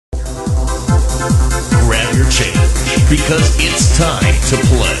Grab your change, because it's time to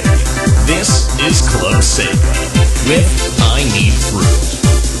play. This is Club Sega with I Need Fruit.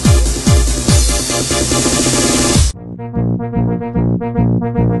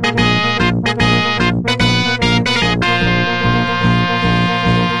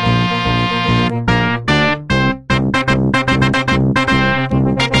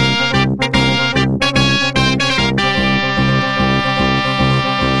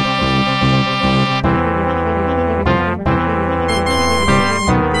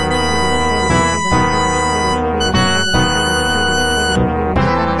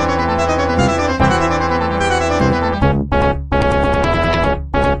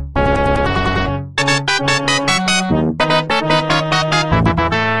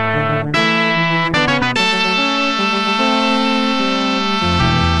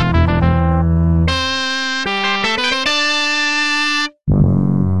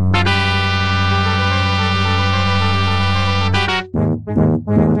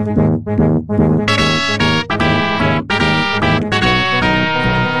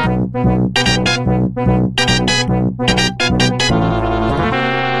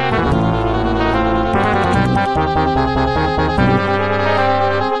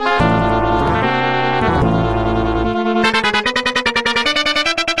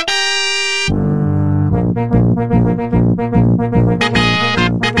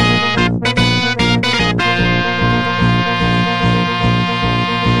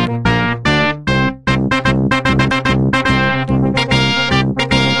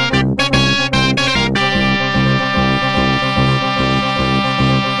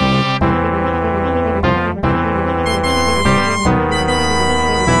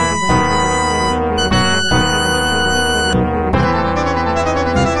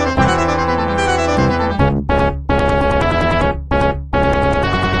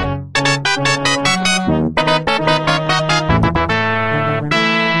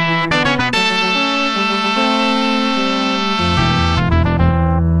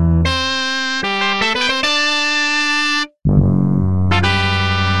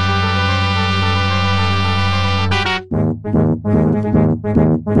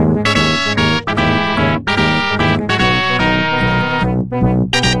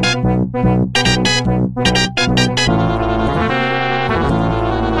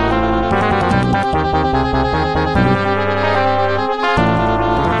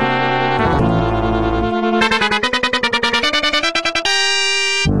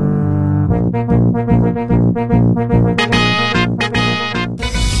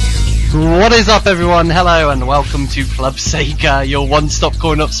 What is up, everyone? Hello and welcome to Club Sega, your one-stop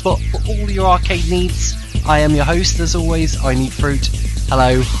coin-up spot for all your arcade needs. I am your host, as always, I Need Fruit.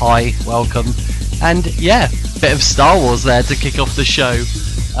 Hello, hi, welcome. And yeah, bit of Star Wars there to kick off the show.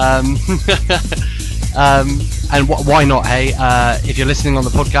 And why not, hey? If you're listening on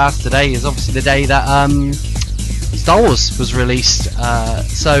the podcast, today is obviously the day that Star Wars was released.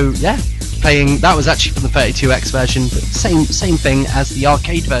 So yeah, playing, that was actually from the 32X version, but same thing as the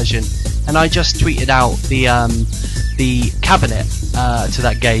arcade version. And I just tweeted out the cabinet to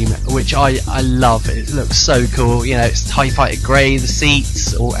that game, which I love. It looks so cool. You know, it's TIE Fighter grey, the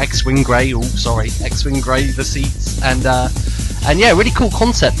seats, or X-Wing grey. Oh, sorry, X-Wing grey, the seats, and yeah, really cool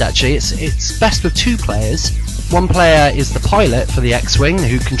concept actually. It's best with two players. One player is the pilot for the X-Wing,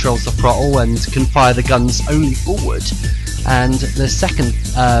 who controls the throttle and can fire the guns only forward, and the second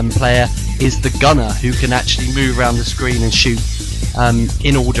player is the gunner, who can actually move around the screen and shoot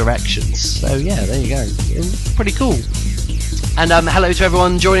in all directions. So yeah, there you go. Pretty cool. And hello to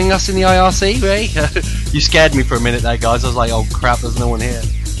everyone joining us in the IRC, Ray. You scared me for a minute there, guys. I was like, oh crap, there's no one here.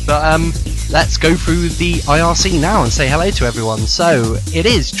 But let's go through the IRC now and say hello to everyone. So it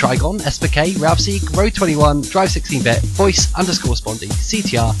is Trigon, SPK, Ravseek, Road21, Drive16bit, Voice_Spondy,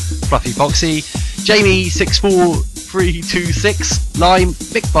 CTR, Fluffy Foxy, Jamie64326, Lime,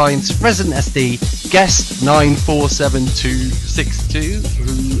 Big Binds, Resident SD, Guest 947262,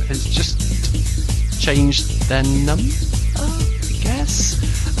 who has just changed their number, I guess,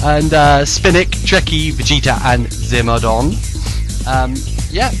 and Spinnick, Trekkie, Vegeta, and Zimodon.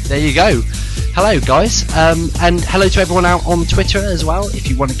 Yeah, there you go. Hello, guys, and hello to everyone out on Twitter as well. If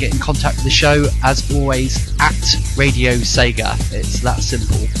you want to get in contact with the show, as always, at Radio Sega. It's that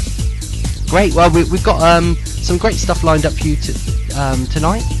simple. Great. Well, we've got some great stuff lined up for you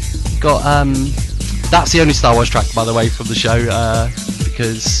tonight. We've got that's the only Star Wars track, by the way, from the show,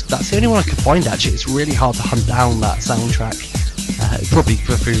 because that's the only one I could find. Actually, it's really hard to hunt down that soundtrack. Probably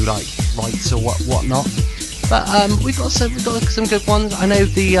through like rights or whatnot. But we've got some good ones. I know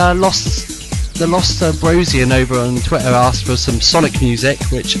the Lost the Lost Brosian over on Twitter asked for some Sonic music,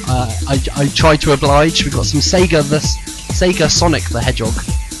 which I tried to oblige. We've got some Sega Sonic the Hedgehog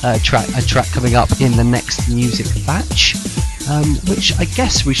track coming up in the next music batch, which I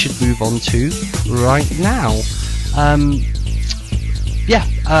guess we should move on to right now.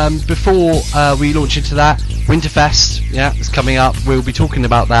 Before we launch into that, Winterfest, is coming up. We'll be talking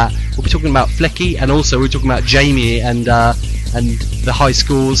about that. We'll be talking about Flicky, and also we're talking about Jamie and the high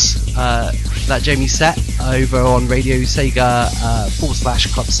scores that Jamie set over on Radio Sega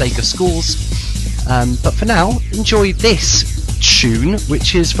 /Club Sega Scores. But for now, enjoy this tune,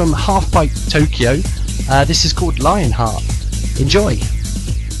 which is from Half Pipe Tokyo. This is called Lionheart. Enjoy.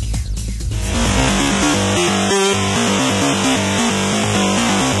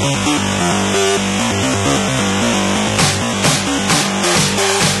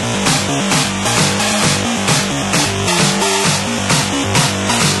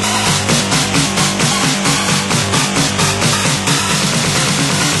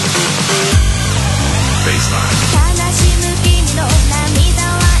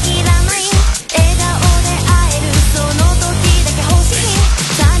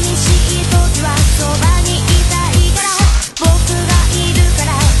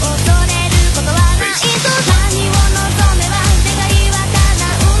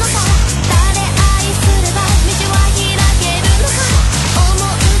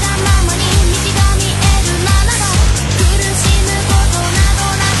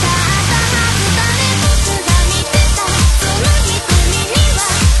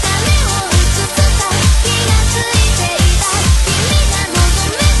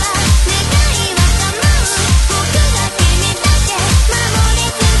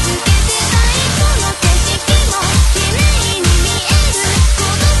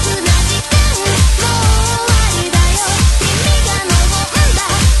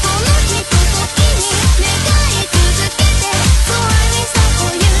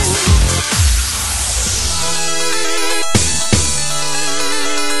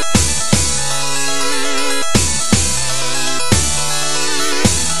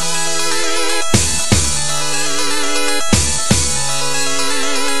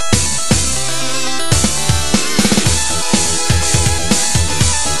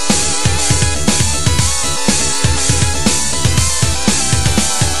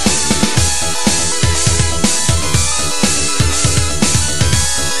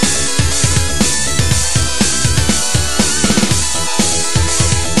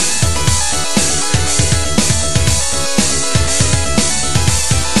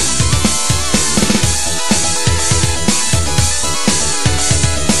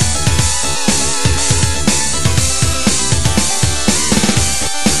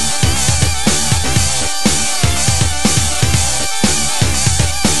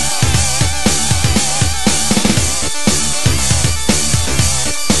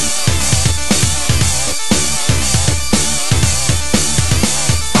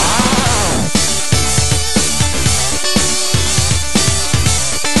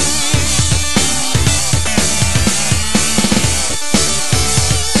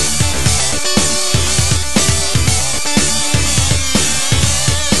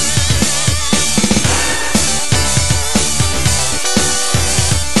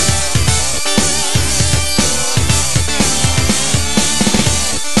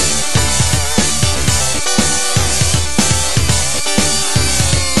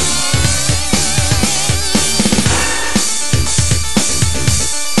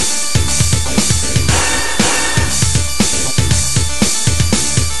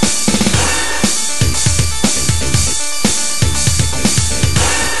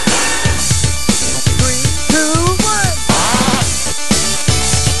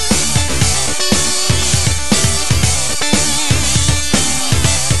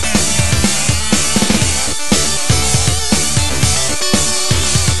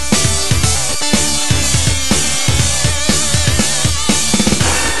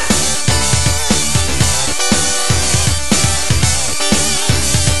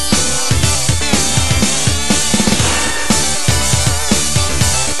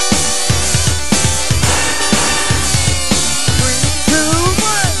 3, 2,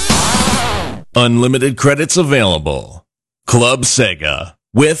 1. Unlimited credits available. Club Sega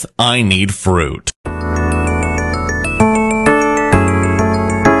with I Need Fruit.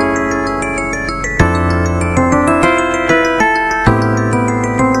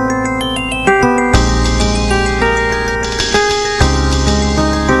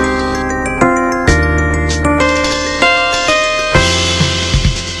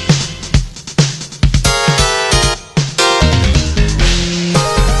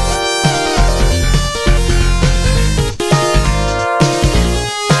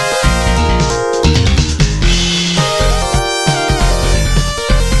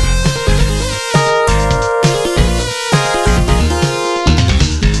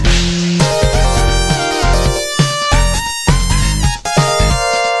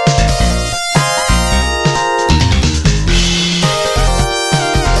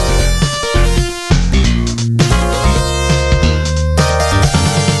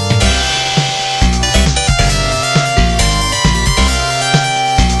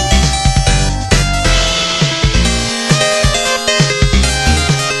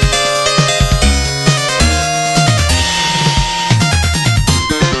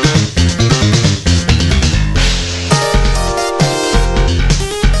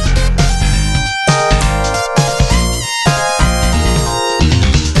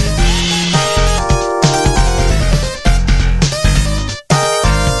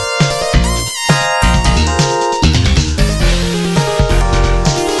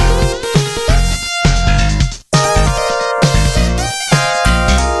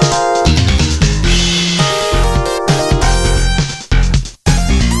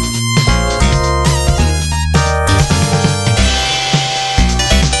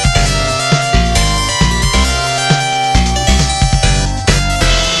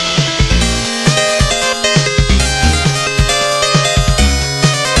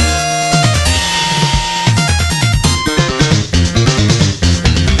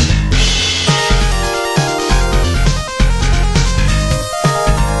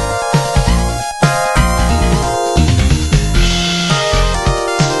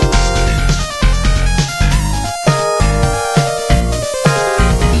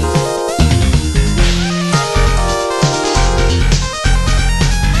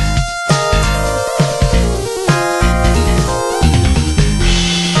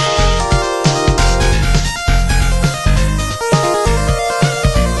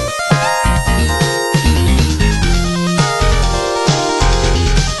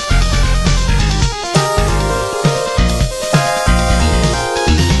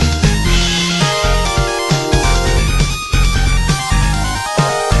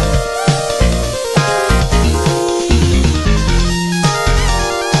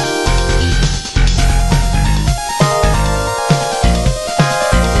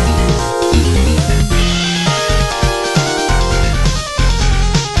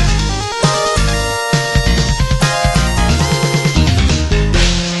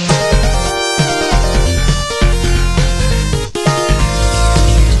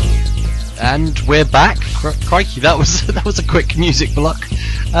 we're back. Crikey, that was a quick music block.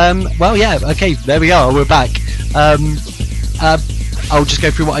 Well, yeah, okay, there we are. We're back. I'll just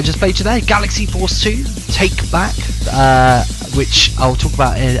go through what I just played today. Galaxy Force 2, Take Back, which I'll talk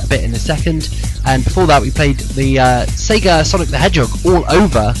about a bit in a second. And before that, we played the Sega Sonic the Hedgehog All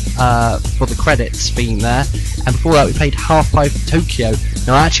Over for the credits being there. And before that, we played Half-Life Tokyo.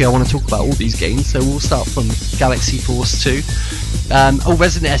 Now, actually, I want to talk about all these games, so we'll start from Galaxy Force 2.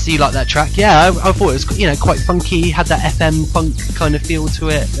 Resident SE, like that track. Yeah, I thought it was quite funky, had that FM funk kind of feel to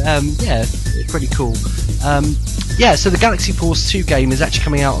it. Yeah, pretty cool. Yeah, so the Galaxy Force 2 game is actually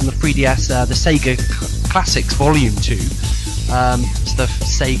coming out on the 3DS, the Sega Classics Volume 2. It's the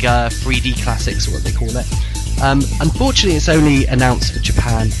Sega 3D Classics, or what they call it. Unfortunately, it's only announced for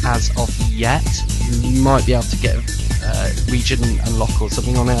Japan as of yet. You might be able to get region unlock or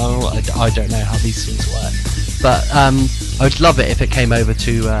something on it. I don't know how these things work. But I would love it if it came over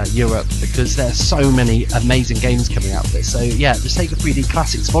to Europe, because there's so many amazing games coming out of this. So yeah, the Sega 3D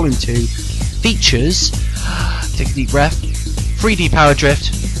Classics Volume 2 features, take a deep breath, 3D Power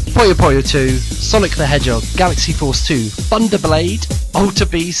Drift, Puyo Puyo 2, Sonic the Hedgehog, Galaxy Force 2, Thunderblade, Alter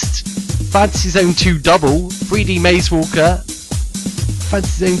Beast, Fantasy Zone 2 Double, 3D Maze Walker,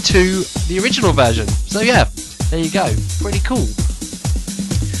 Fantasy Zone 2, the original version. So yeah, there you go. Pretty cool.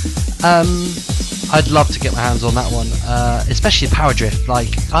 I'd love to get my hands on that one, especially Power Drift. Like,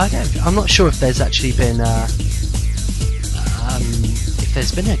 I'm not sure if there's actually been a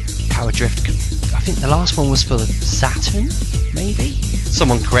Power Drift. I think the last one was for the Saturn, maybe.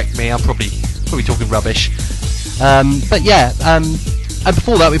 Someone correct me. I'm probably talking rubbish. But yeah. And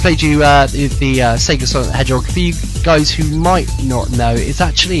before that, we played you the Sega Sonic the Hedgehog. For you guys who might not know, it's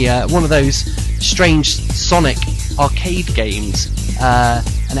actually one of those strange Sonic arcade games,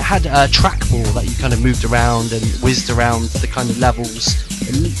 and it had a trackball that you kind of moved around and whizzed around the kind of levels,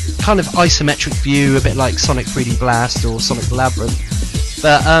 kind of isometric view, a bit like Sonic 3D Blast or Sonic Labyrinth.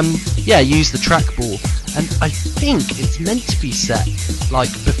 But yeah, use the trackball, and I think it's meant to be set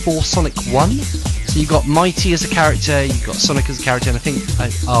like before Sonic 1. So you got Mighty as a character, you got Sonic as a character, and I think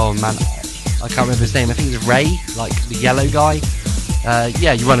oh man, I can't remember his name. I think it's Ray, like the yellow guy.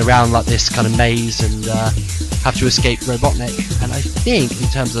 Yeah, you run around like this kind of maze and have to escape Robotnik. And I think in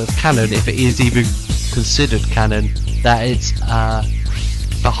terms of canon, if it is even considered canon, that it's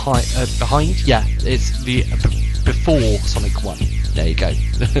behind. Yeah, it's the before Sonic 1. There you go.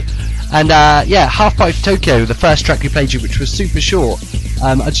 And yeah, Half-Life Tokyo, the first track we played you, which was super short.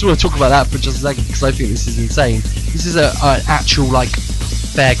 I just want to talk about that for just a second, because I think this is insane. This is an actual like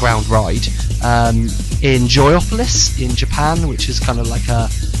fairground ride in Joyopolis in Japan, which is kind of like a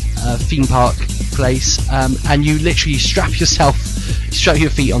theme park place, and you literally strap your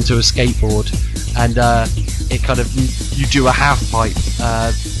feet onto a skateboard, and it kind of you do a half pipe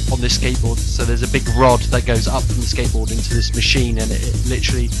on this skateboard. So there's a big rod that goes up from the skateboard into this machine, and it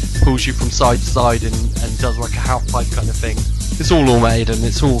literally pulls you from side to side and does like a half pipe kind of thing. It's all automated and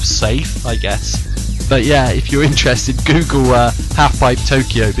it's all safe, I guess. But yeah, if you're interested, Google Half-Pipe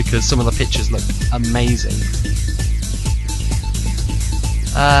Tokyo, because some of the pictures look amazing.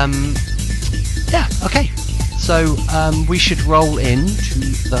 Yeah, okay. So we should roll into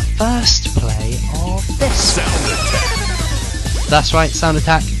the first play of this. Sound Attack. That's right, Sound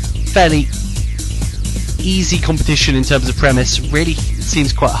Attack. Fairly easy competition in terms of premise. Really, it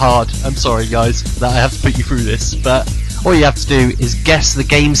seems quite hard. I'm sorry, guys, that I have to put you through this, but all you have to do is guess the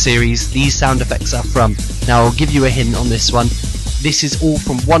game series these sound effects are from. Now, I'll give you a hint on this one. This is all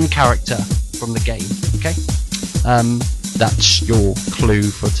from one character from the game, okay? That's your clue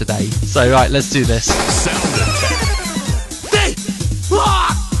for today. So, right, let's do this. Sound Attack.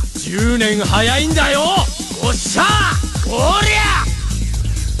 10年早いんだよ。おっしゃー。こりゃ。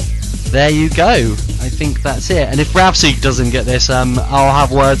 There you go. I think that's it. And if Ravseek doesn't get this, I'll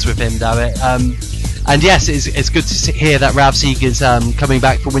have words with him, damn it. And yes, it's good to hear that Ravseek is coming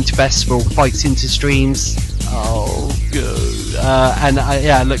back for Winter Festival, Fights into Streams. Oh, good. And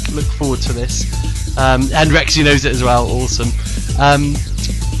yeah, look forward to this. And Rexy knows it as well. Awesome.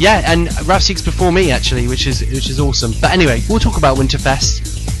 Yeah, and Ravseek's before me actually, which is awesome. But anyway, we'll talk about Winterfest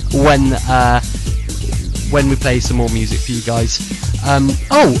when we play some more music for you guys. I'm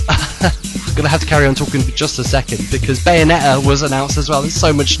gonna have to carry on talking for just a second, because Bayonetta was announced as well. There's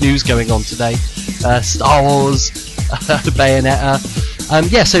so much news going on today. Star Wars, Bayonetta.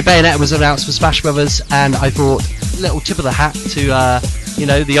 Yeah, so Bayonetta was announced for Smash Brothers, and I thought, little tip of the hat to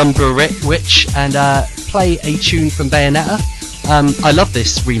the Umbra Witch, and play a tune from Bayonetta. I love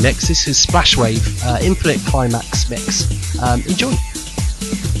this remix. This is Splashwave, Infinite Climax mix. Enjoy.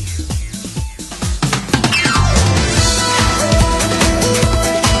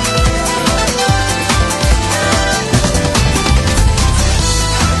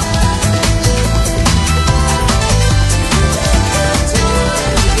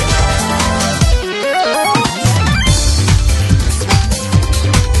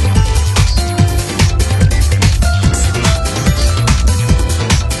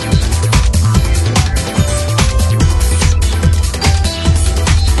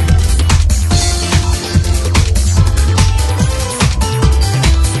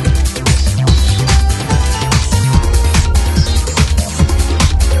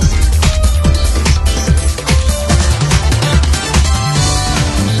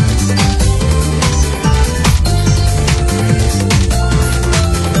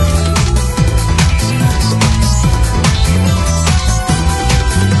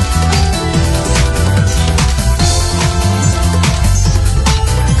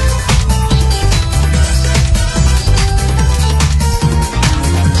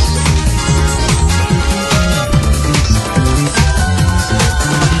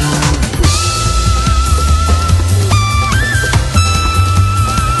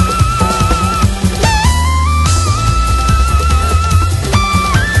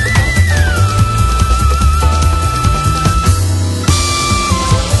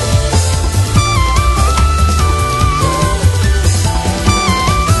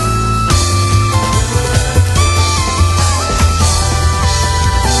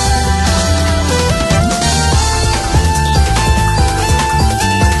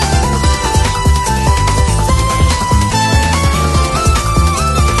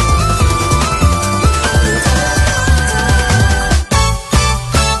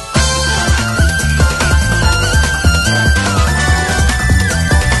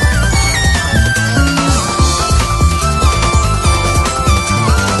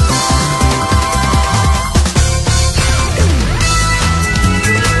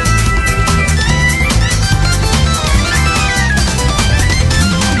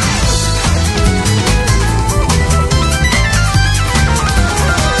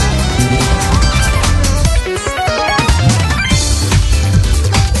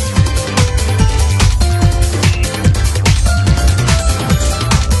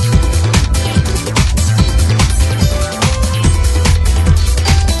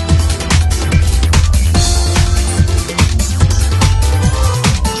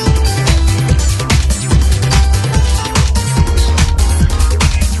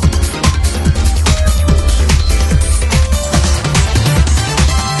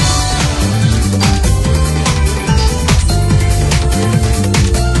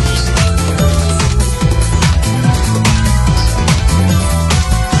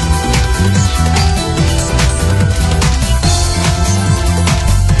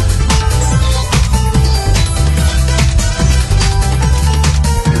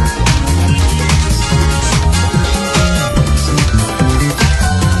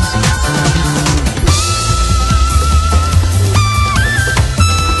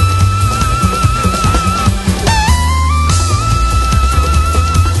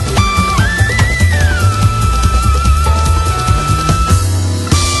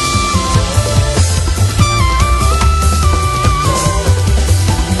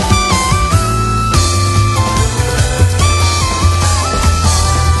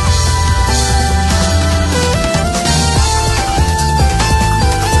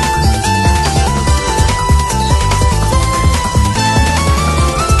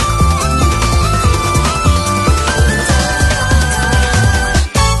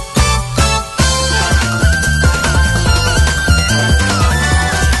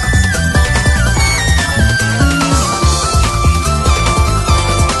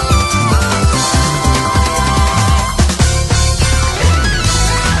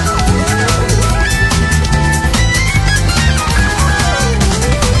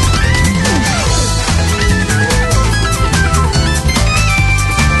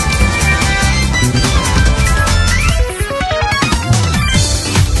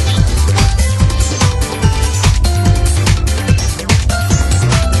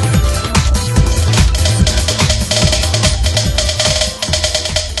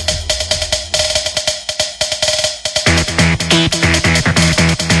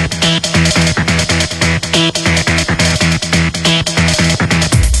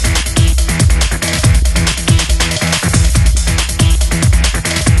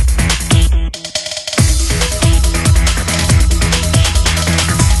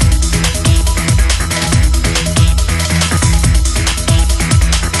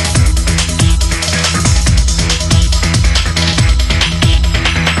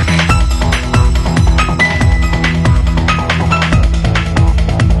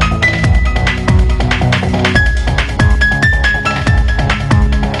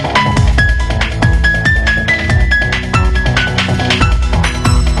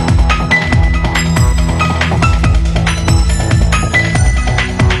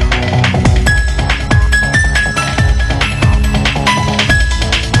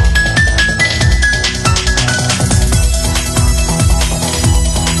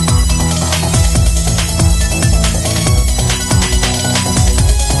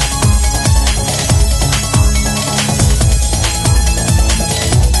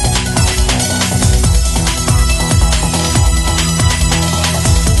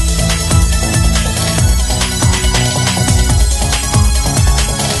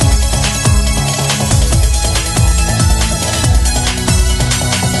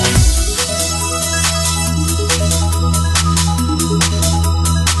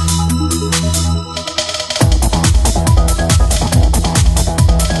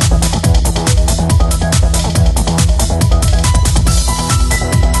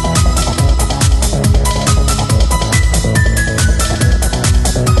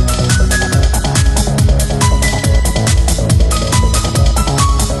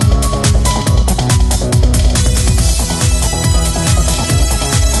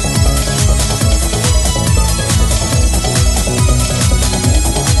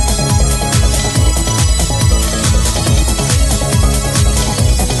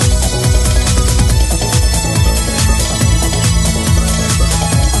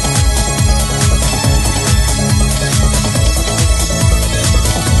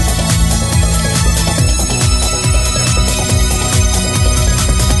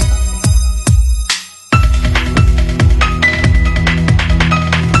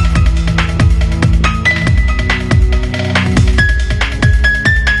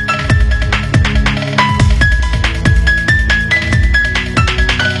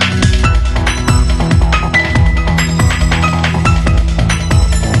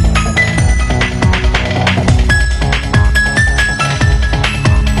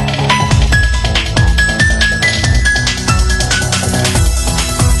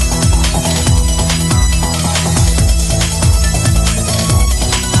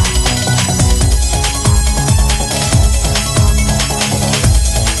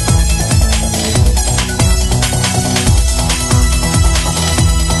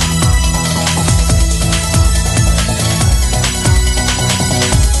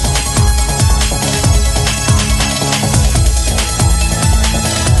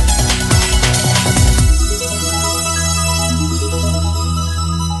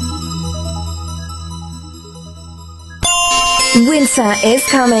 Winter is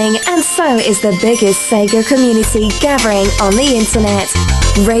coming, and so is the biggest Sega community gathering on the internet.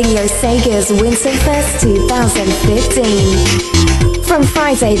 Radio Sega's Winterfest 2015. From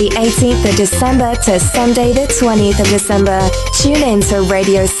Friday the 18th of December to Sunday the 20th of December, tune in to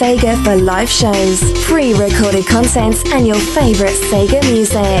Radio Sega for live shows, pre-recorded content, and your favorite Sega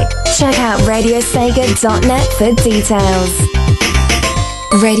music. Check out radiosega.net for details.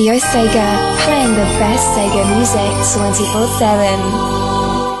 Radio Sega, playing the best Sega music 24/7.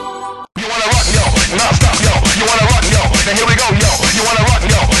 You wanna rock, yo, non-stop, yo. You wanna rock, yo, then here we go, yo. You wanna rock,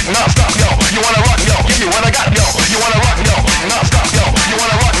 yo, non-stop, yo. You wanna rock, yo, give me what I got, yo. You wanna rock, yo, non-stop, yo. You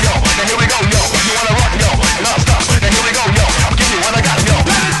wanna rock, yo, then here we go, yo. You wanna rock, yo, non-stop, then here we go, yo. I'll give you what I got, yo.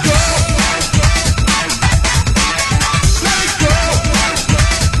 Let it go. Let it go. Let it go.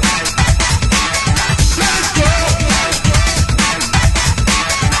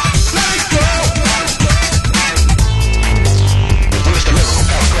 Let it go. Mr. Lyrical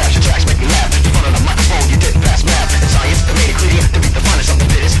paragraphs, your tracks make me laugh. In front of the microphone, you did pass math and science to make it clear to beat the finest of the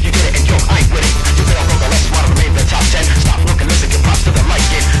fittest. You did it and yo, I ain't with it. You failed from the less while I remain the top 10. Stop looking, listen, give props to the light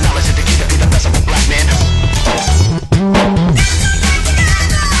skin. Now listen to keep it, be the best of a black man.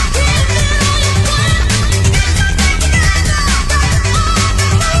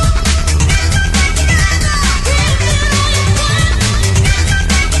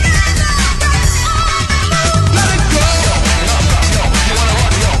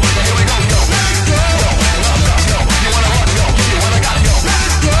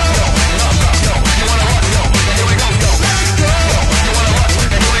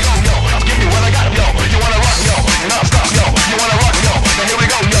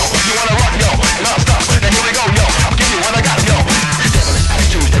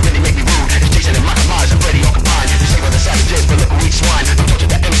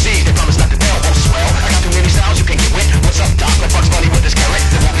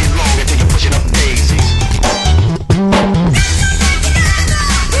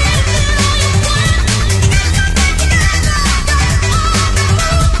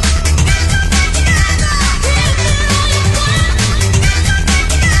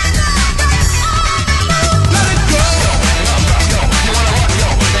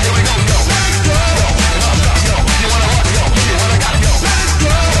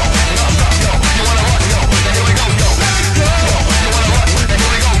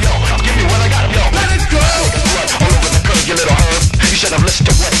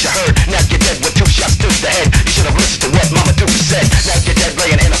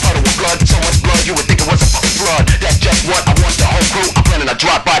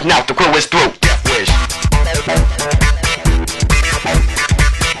 Now the crew is through. Death wish. Let it go.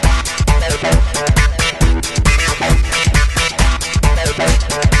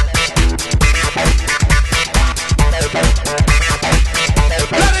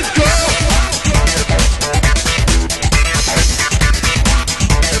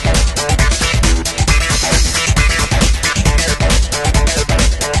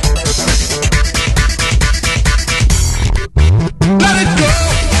 Let it go.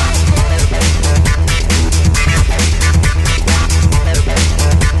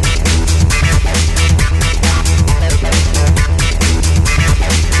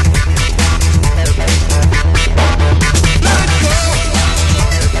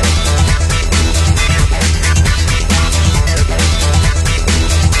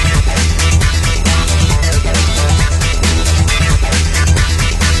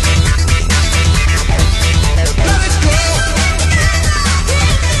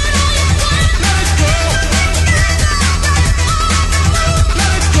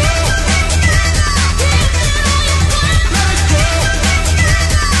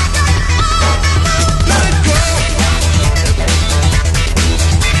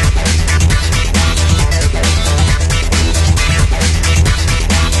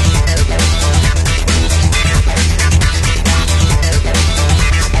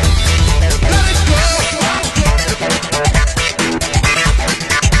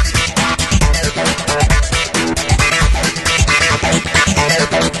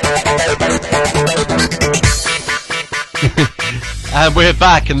 And we're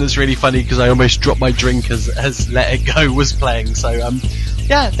back, and it's really funny because I almost dropped my drink as Let It Go was playing. So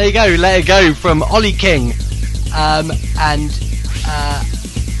yeah, there you go, Let It Go from Ollie King, and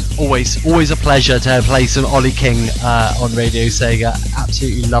always a pleasure to play some Ollie King on Radio Sega.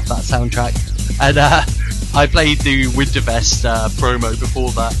 Absolutely love that soundtrack. And I played the Winterfest promo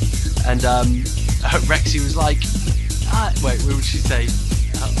before that, and Rexy was like, wait, what would she say?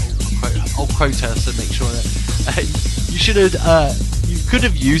 I'll quote her to make sure that you could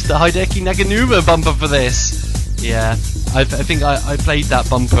have used the Hideki Naganuma bumper for this. Yeah, I think I played that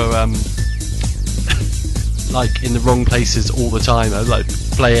bumper like in the wrong places all the time. I like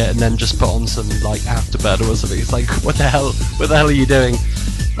play it and then just put on some like Afterburner or something. It's like, what the hell are you doing?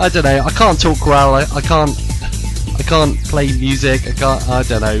 I don't know. I can't talk well. I can't play music. I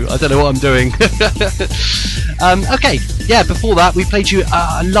don't know what I'm doing. Okay, yeah, before that we played you,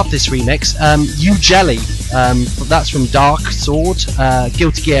 I love this remix, You Jelly, that's from Dark Sword,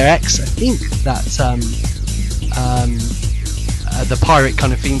 Guilty Gear X. I think that's the pirate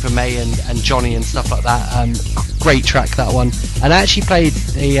kind of theme for May and Johnny and stuff like that. Great track, that one. And I actually played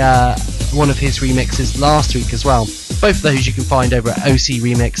one of his remixes last week as well. Both of those you can find over at OC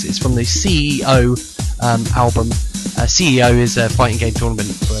Remix. It's from the CEO album. CEO is a fighting game tournament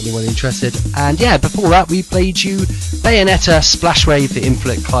for anyone interested. And yeah, before that we played you Bayonetta Splashwave, the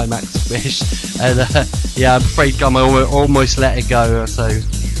Infinite Climax Wish. And yeah, I'm afraid Gum almost let it go. So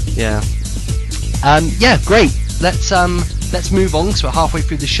yeah, yeah, great. Let's move on. So we're halfway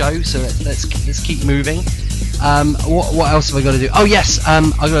through the show, so let's keep moving. What else have I got to do? Oh yes,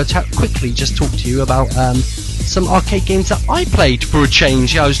 I've got to quickly just talk to you about some arcade games that I played for a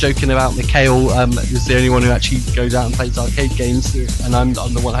change. Yeah, I was joking about Mikhail was the only one who actually goes out and plays arcade games, and I'm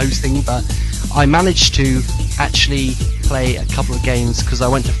the one hosting, but I managed to actually play a couple of games because I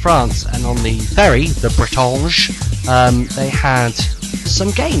went to France, and on the ferry, the Bretonge, they had some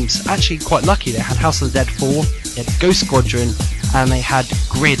games. Actually quite lucky. They had House of the Dead 4, they had Ghost Squadron, and they had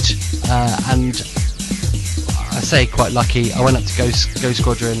Grid, and I say quite lucky, I went up to Ghost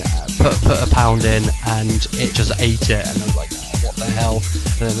Squadron, put a pound in, and it just ate it, and I was like, oh, what the hell?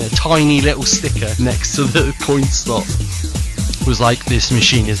 And then a tiny little sticker next to the coin slot was like, this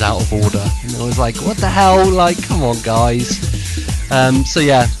machine is out of order. And I was like, what the hell? Like, come on guys. So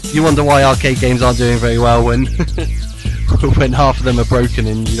yeah, you wonder why arcade games aren't doing very well when when half of them are broken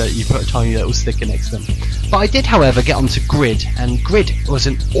and you put a tiny little sticker next to them. But I did, however, get onto Grid, and Grid was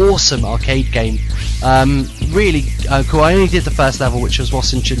an awesome arcade game. Really cool. I only did the first level, which was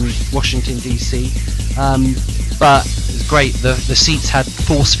Washington DC, but it was great. The seats had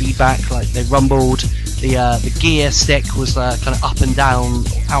force feedback, like they rumbled. The gear stick was kind of up and down,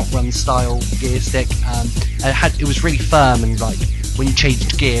 Outrun style gear stick. It was really firm, and like when you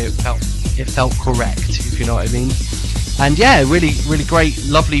changed gear, it felt correct, if you know what I mean. And yeah, really great,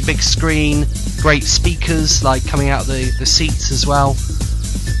 lovely big screen, great speakers like coming out the seats as well.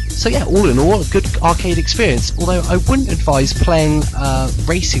 So yeah, all in all, a good arcade experience. Although I wouldn't advise playing a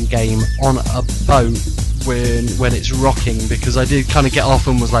racing game on a boat when it's rocking, because I did kind of get off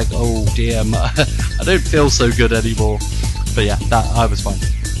and was like, oh dear, I don't feel so good anymore. But yeah, I was fine.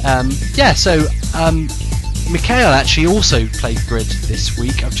 Yeah, so Mikhail actually also played Grid this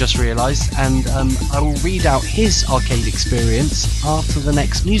week, I've just realised, and I will read out his arcade experience after the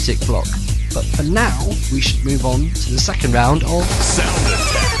next music block. But for now, we should move on to the second round of Sound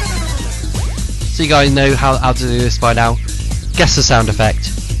Effect. So you guys know how to do this by now. Guess the sound effect.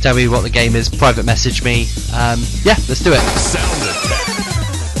 Tell me what the game is. Private message me. Yeah, let's do it. Sound effect.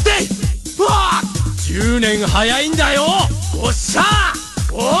 10年早いんだよ。おっしゃー。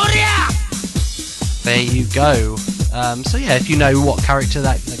おりゃ。There you go. So yeah, if you know what character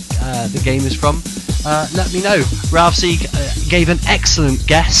that the game is from, let me know. Ralph Sieg gave an excellent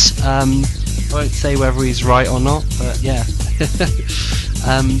guess. I won't say whether he's right or not, but yeah.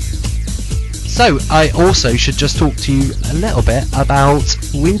 So I also should just talk to you a little bit about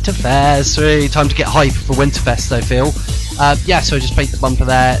Winterfest. Really time to get hype for Winterfest, I feel. Yeah, so I just played the bumper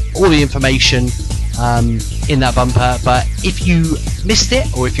there. All the information in that bumper, but if you missed it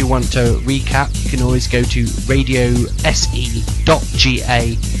or if you want to recap, you can always go to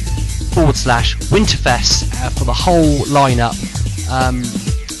radiose.ga/Winterfest for the whole lineup.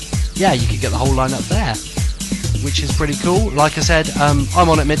 Yeah, you can get the whole lineup there, which is pretty cool. Like I said, I'm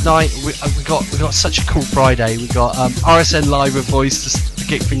on at midnight. We got such a cool Friday. We got RSN Live with Voice to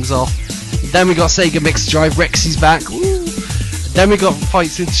kick things off. Then we got Sega Mix Drive. Rexy's back. Woo! Then we got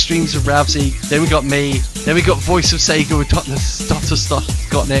Fights into Streams with Ravsy. Then we got me. Then we got Voice of Sega with Dr.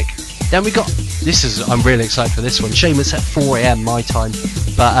 Scottnick. Then we got I'm really excited for this one. Seamus at 4 AM my time.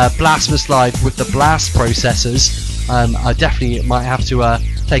 But Blastmas Live with the Blast processors. I definitely might have to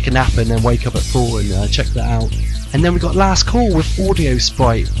take a nap and then wake up at 4 and check that out. And then we got Last Call with Audio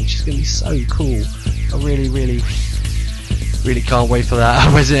Sprite, which is going to be so cool. I really can't wait for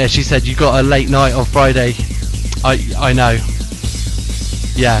that. She said you got a late night on Friday. I know.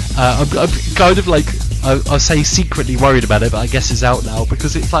 Yeah, I'm kind of like, I'll say secretly worried about it, but I guess it's out now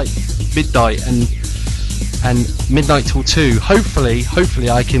because it's like midnight and midnight till 2. Hopefully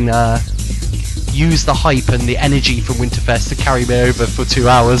I can use the hype and the energy from Winterfest to carry me over for 2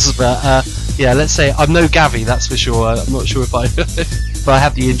 hours. But Yeah, let's say I'm no Gavi, that's for sure. I'm not sure if I if I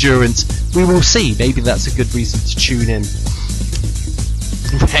have the endurance. We will see. Maybe that's a good reason to tune in.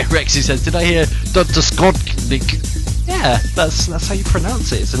 Rexy says, "Did I hear Dr. Skodnik?" Yeah, that's how you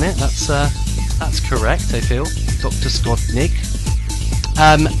pronounce it, isn't it? That's correct. I feel Dr. Skodnik.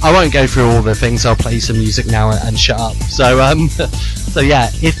 I won't go through all the things. I'll play some music now and shut up. So yeah,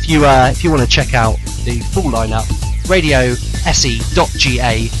 if you want to check out the full lineup,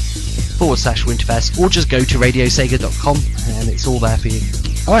 radiose.ga/Winterfest, or just go to radiosega.com and it's all there for you.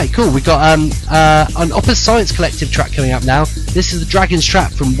 Alright, cool. We've got an Opus Science Collective track coming up now. This is the Dragon's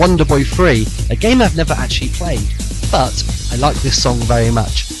Trap from Wonder Boy 3, a game I've never actually played, but I like this song very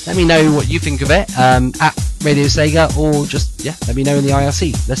much. Let me know what you think of it at Radio Sega, or just, let me know in the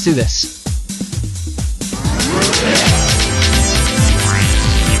IRC. Let's do this.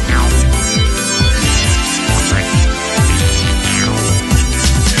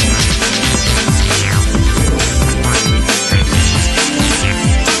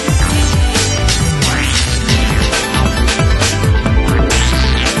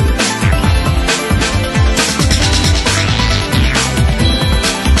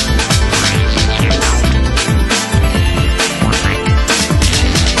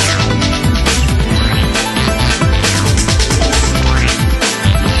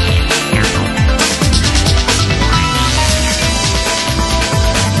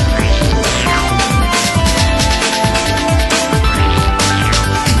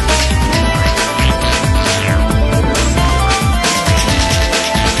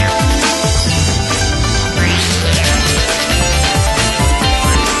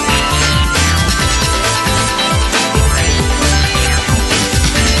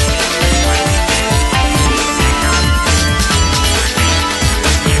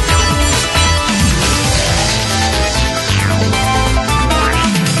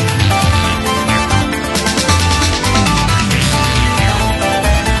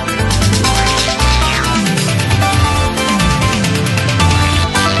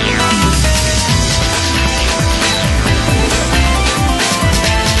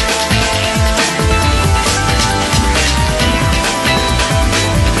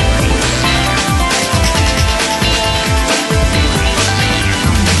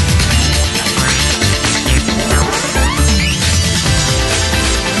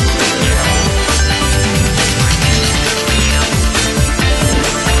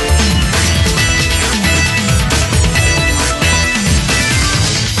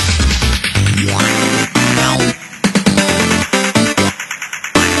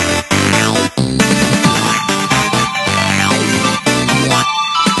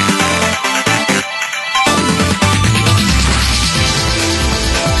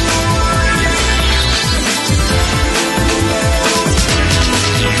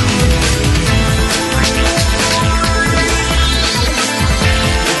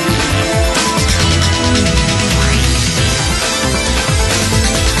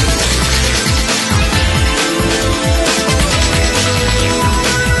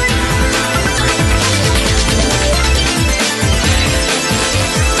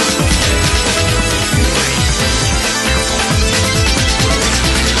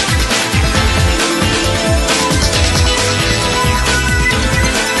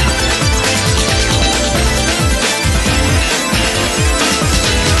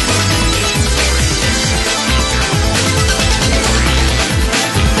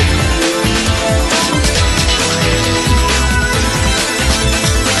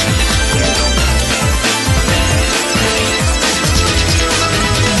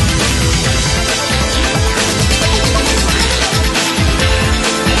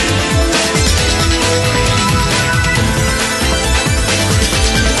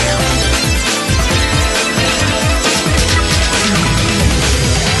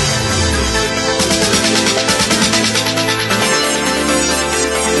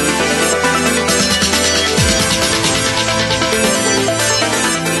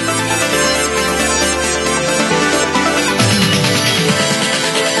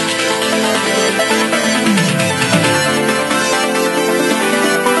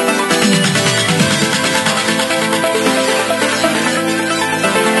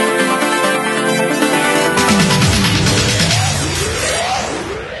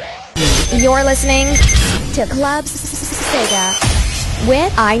 You're listening to Club Sega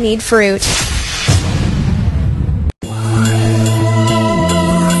with I Need Fruit.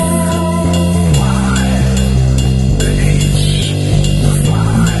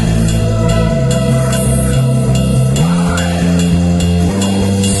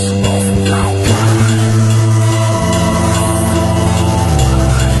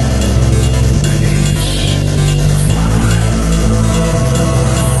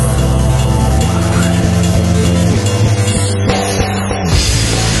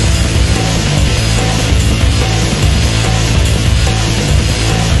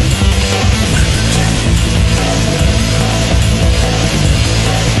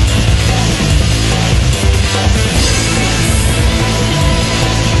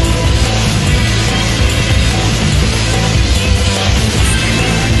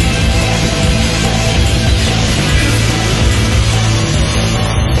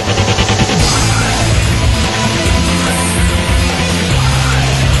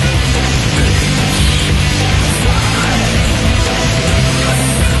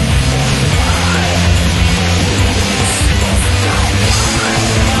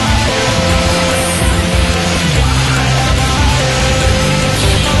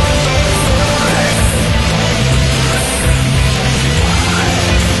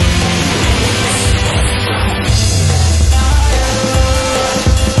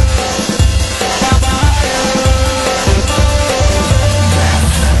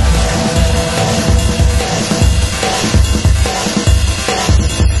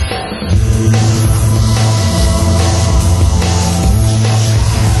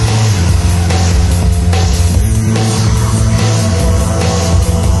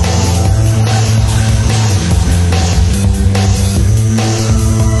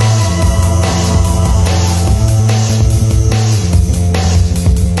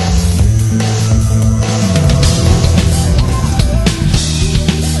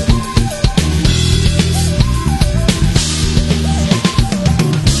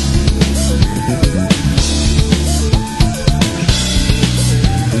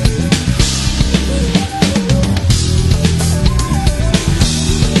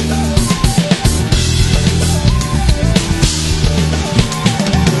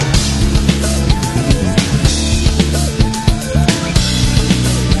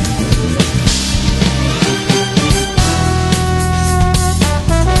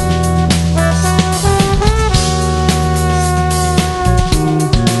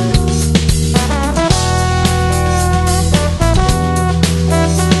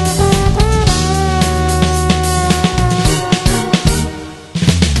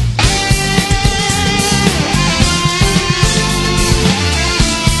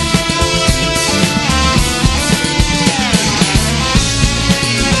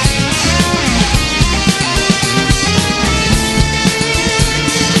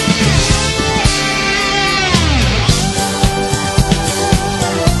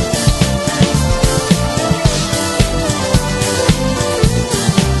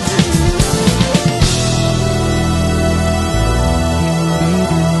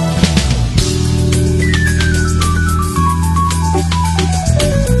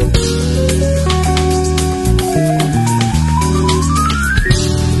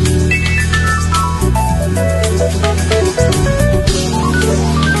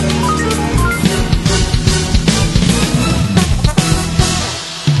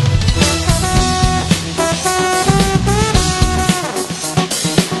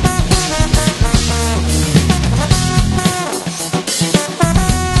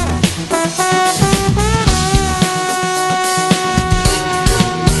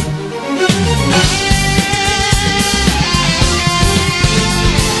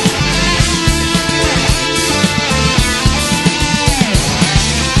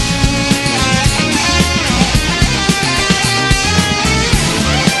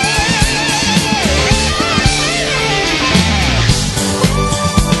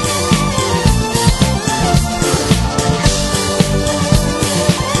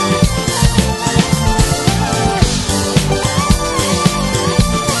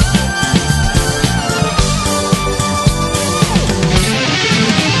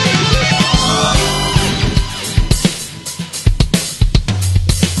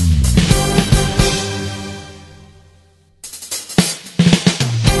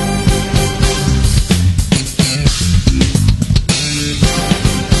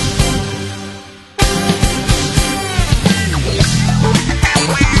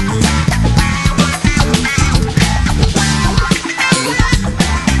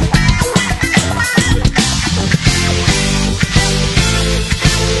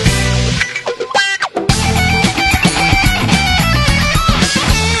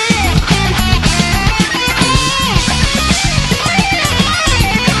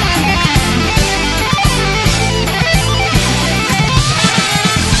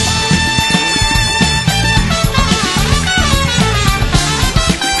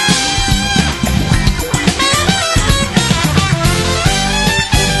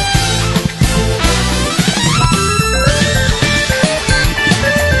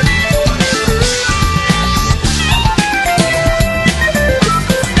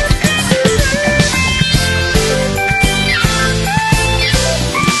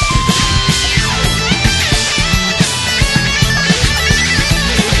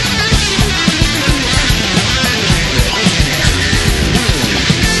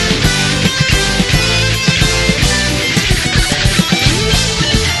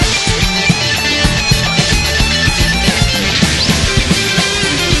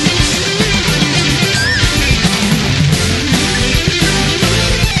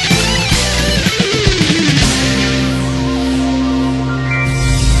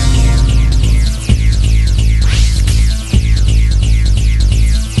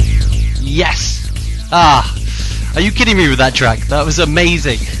 Are you kidding me with that track? That was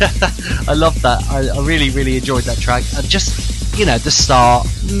amazing. I love that. I really, really enjoyed that track. And just, you know, the start,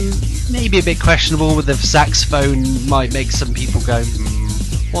 maybe a bit questionable with the saxophone, might make some people go,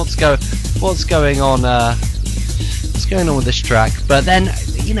 what's going on with this track? But then,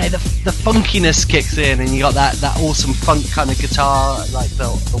 you know, the funkiness kicks in, and you got that awesome funk kind of guitar, like the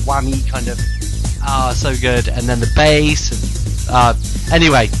whammy kind of, so good, and then the bass. And,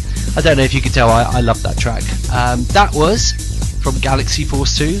 anyway, I don't know if you could tell, I love that track. That was from Galaxy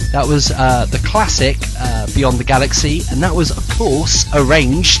Force 2. That was the classic Beyond the Galaxy, and that was, of course,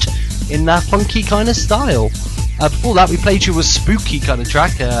 arranged in that funky kind of style. Before that, we played you a spooky kind of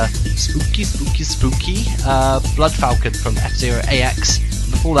track, spooky, Blood Falcon from F-Zero AX.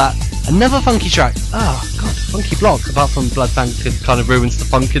 Before that, another funky track. Oh god, funky block. Apart from Blood Falcon kind of ruins the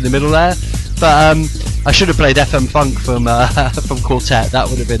funk in the middle there. But I should have played FM Funk from Quartet. That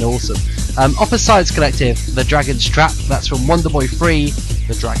would have been awesome. Opposite Sides Collective, The Dragon's Trap. That's from Wonderboy 3,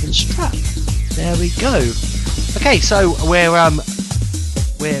 The Dragon's Trap. There we go. Okay, so we're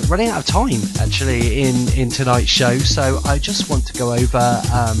running out of time actually in tonight's show. So I just want to go over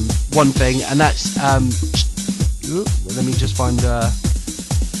one thing, and that's let me just find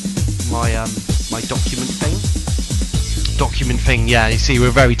my document thing. Yeah, you see, we're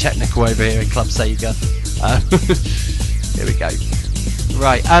very technical over here in Club Sega. Here we go.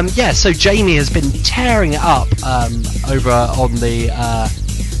 Right, yeah, so Jamie has been tearing it up over on the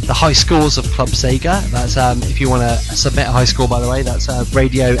high scores of Club Sega. That's if you want to submit a high score, by the way, that's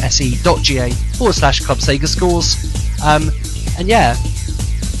radiose.ga/Club Sega scores. And yeah,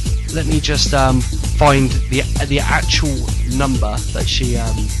 let me just find the actual number that she's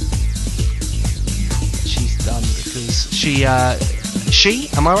done, because she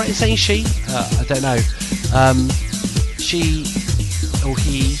am I right in saying she? I don't know. She or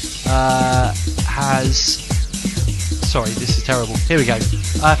he has. Sorry, this is terrible. Here we go.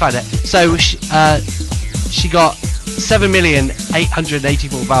 I found it. So she got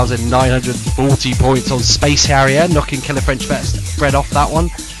 7,884,940 points on Space Harrier, knocking Killer French Bread off that one.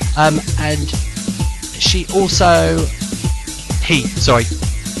 And she also he. So,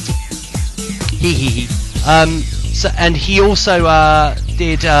 and he also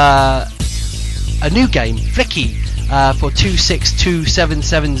did a new game, Flicky, for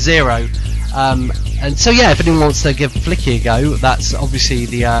 262770. And so yeah, if anyone wants to give Flicky a go, that's obviously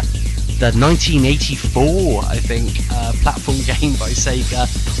the 1984, I think, platform game by Sega.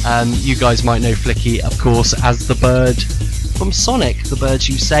 You guys might know Flicky, of course, as the bird from Sonic, the birds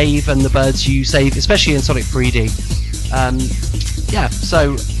you save, and the birds you save, especially in Sonic 3D. Yeah,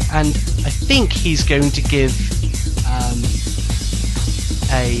 so, and I think he's going to give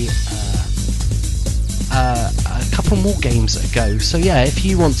a couple more games a go. So yeah, if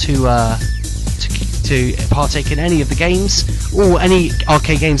you want to partake in any of the games, or any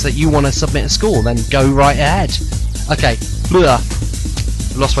arcade games that you want to submit a score, then go right ahead. Okay,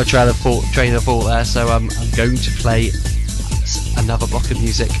 lost my train of thought there, so I'm going to play another block of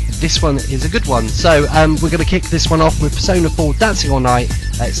music. This one is a good one, so we're going to kick this one off with Persona 4 Dancing All Night.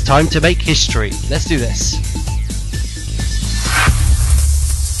 It's time to make history. Let's do this.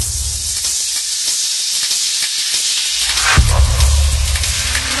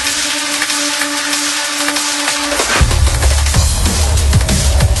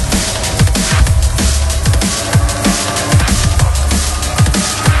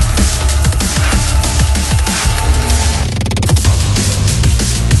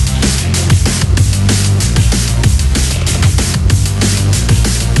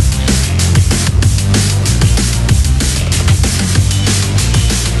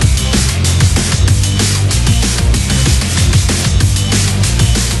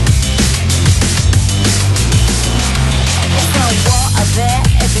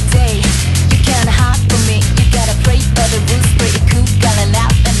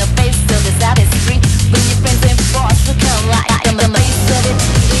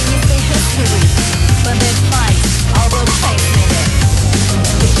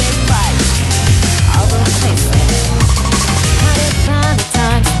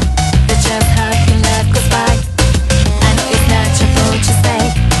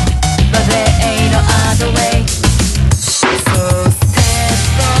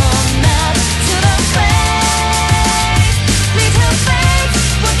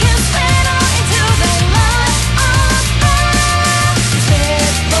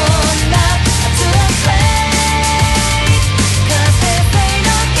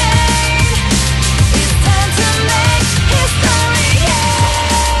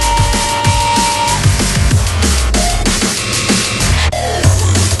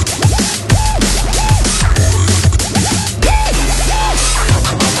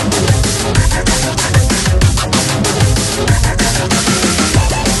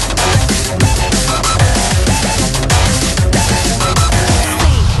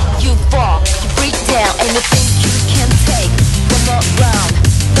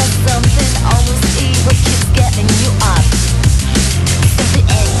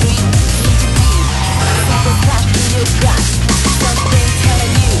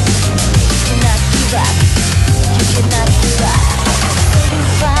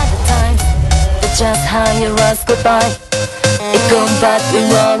 hire us goodbye. It gone bad, we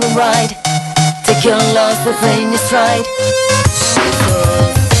were alright. Take your loss, the thing is right.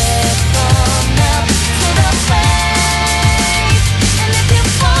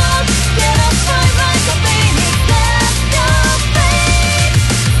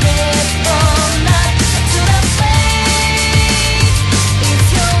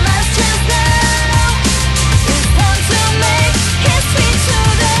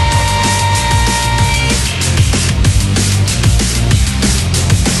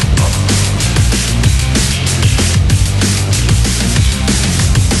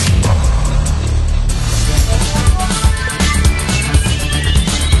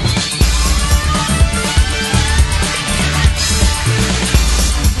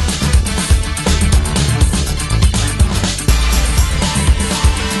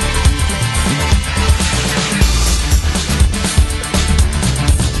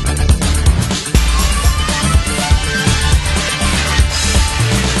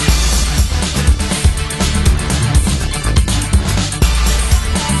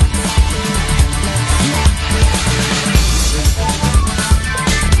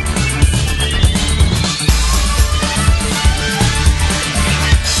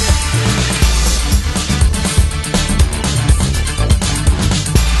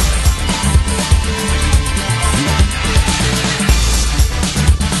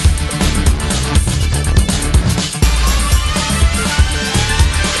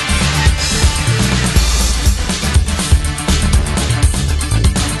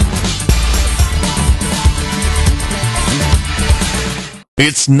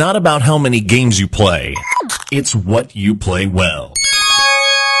 It's not about how many games you play. It's what you play well.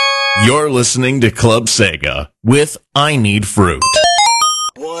 You're listening to Club Sega with I Need Fruit.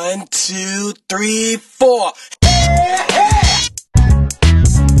 1, 2, 3, 4.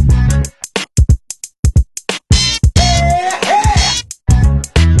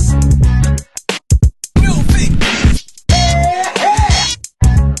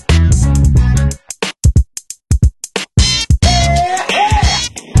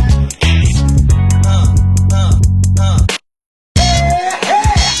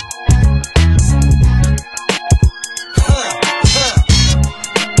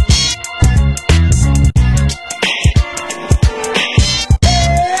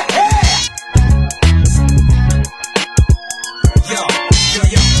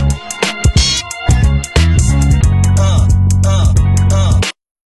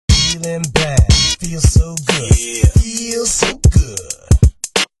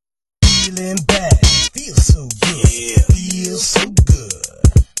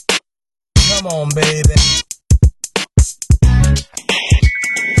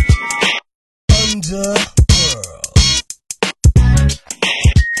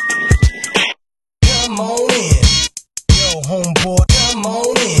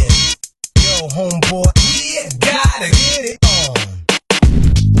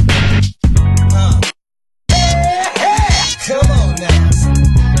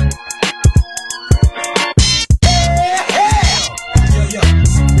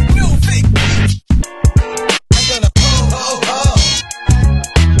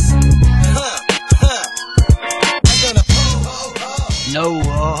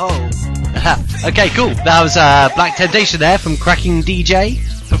 Okay, cool. That was Black Temptation there from Cracking DJ.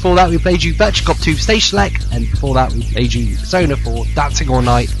 Before that, we played you Virtua Cop 2 Stage Select, and before that, we played you Persona 4 Dancing All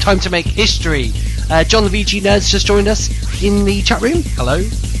Night. Time to make history. John the VG Nerds just joined us in the chat room. Hello.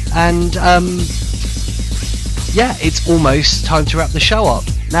 And yeah, it's almost time to wrap the show up.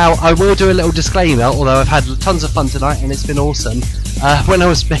 Now, I will do a little disclaimer, although I've had tons of fun tonight and it's been awesome. When I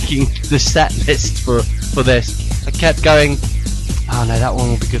was making the set list for this, I kept going, oh no, that one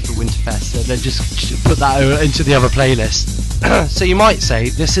will be good for Winterfest, so then just put that into the other playlist. So you might say,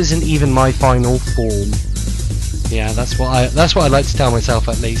 this isn't even my final form. Yeah, that's what I like to tell myself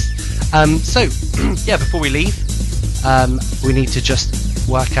at least. So, yeah, before we leave, we need to just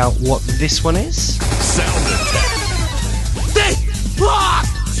work out what this one is. Sound attack.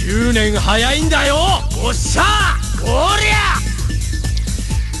 10年早いんだよおっしゃこりゃ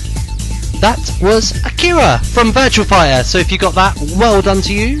That was Akira from Virtual Fire. So if you got that, well done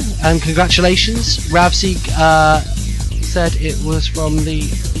to you and congratulations. Ravseek said it was from the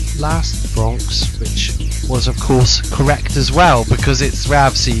last Bronx, which was of course correct as well because it's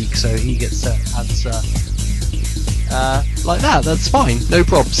Ravseek, so he gets to answer like that. That's fine, no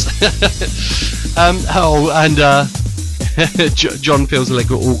probs. John feels a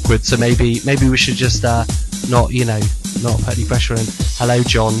little awkward, so maybe we should just not put any pressure on him. Hello,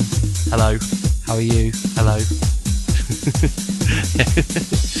 John. Hello. How are you? Hello.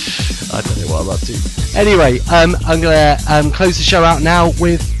 I don't know what I'm up to. Anyway, I'm going to close the show out now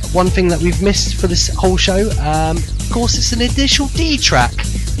with one thing that we've missed for this whole show. Of course, it's an Initial D track.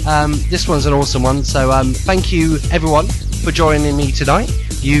 This one's an awesome one, so thank you everyone for joining me tonight.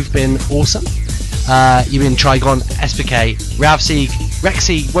 You've been awesome. You've been Trigon, SPK, Ravseek,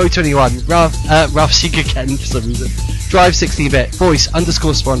 Rexy, Woe21, Ravseek again for some reason, Drive 16-bit, Voice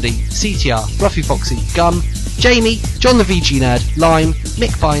 _Spondy, CTR, Ruffy Foxy, Gum, Jamie, John the VG Nerd, Lime,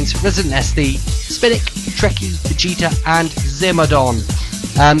 Mick Vines, Resident SD, Spinnick, Trekkie, Vegeta, and Zimadon.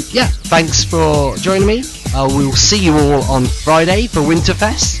 Yeah, thanks for joining me. We'll see you all on Friday for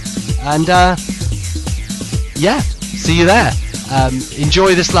Winterfest, and yeah, see you there.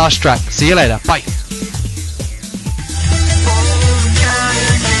 Enjoy this last track. See you later. Bye.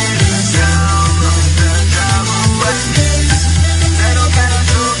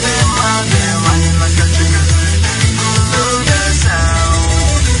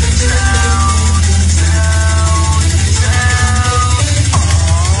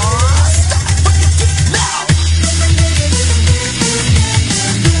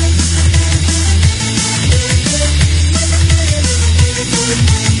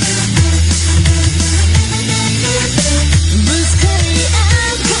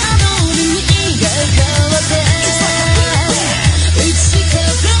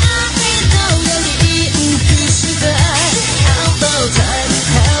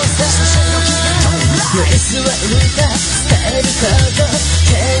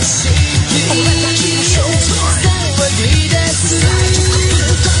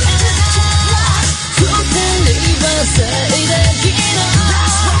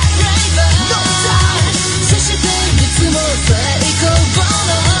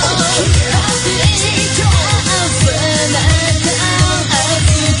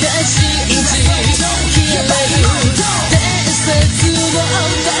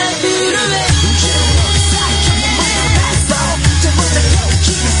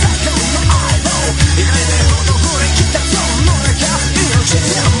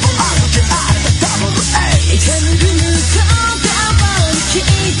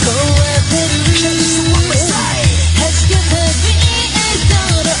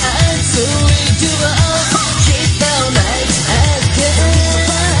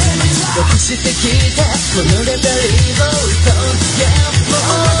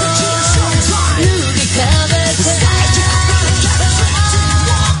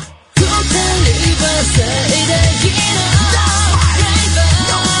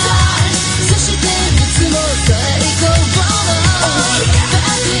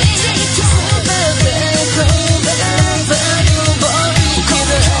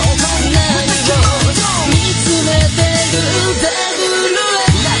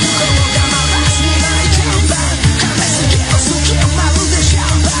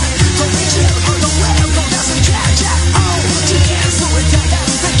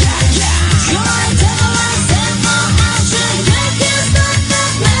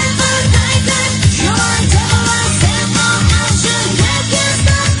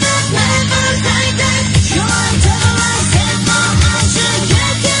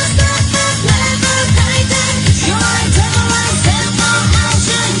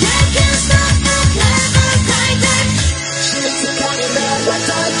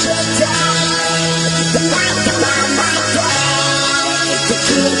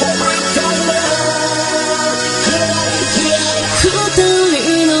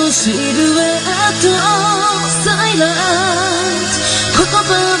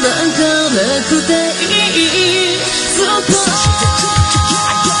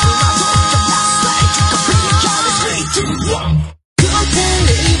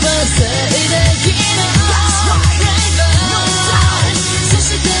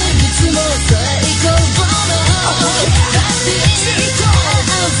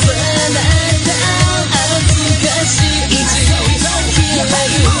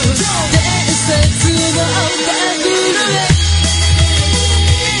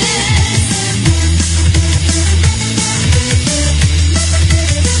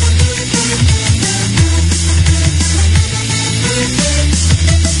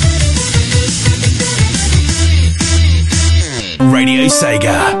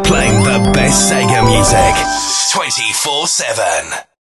 'Sega, playing the best Sega music 24/7.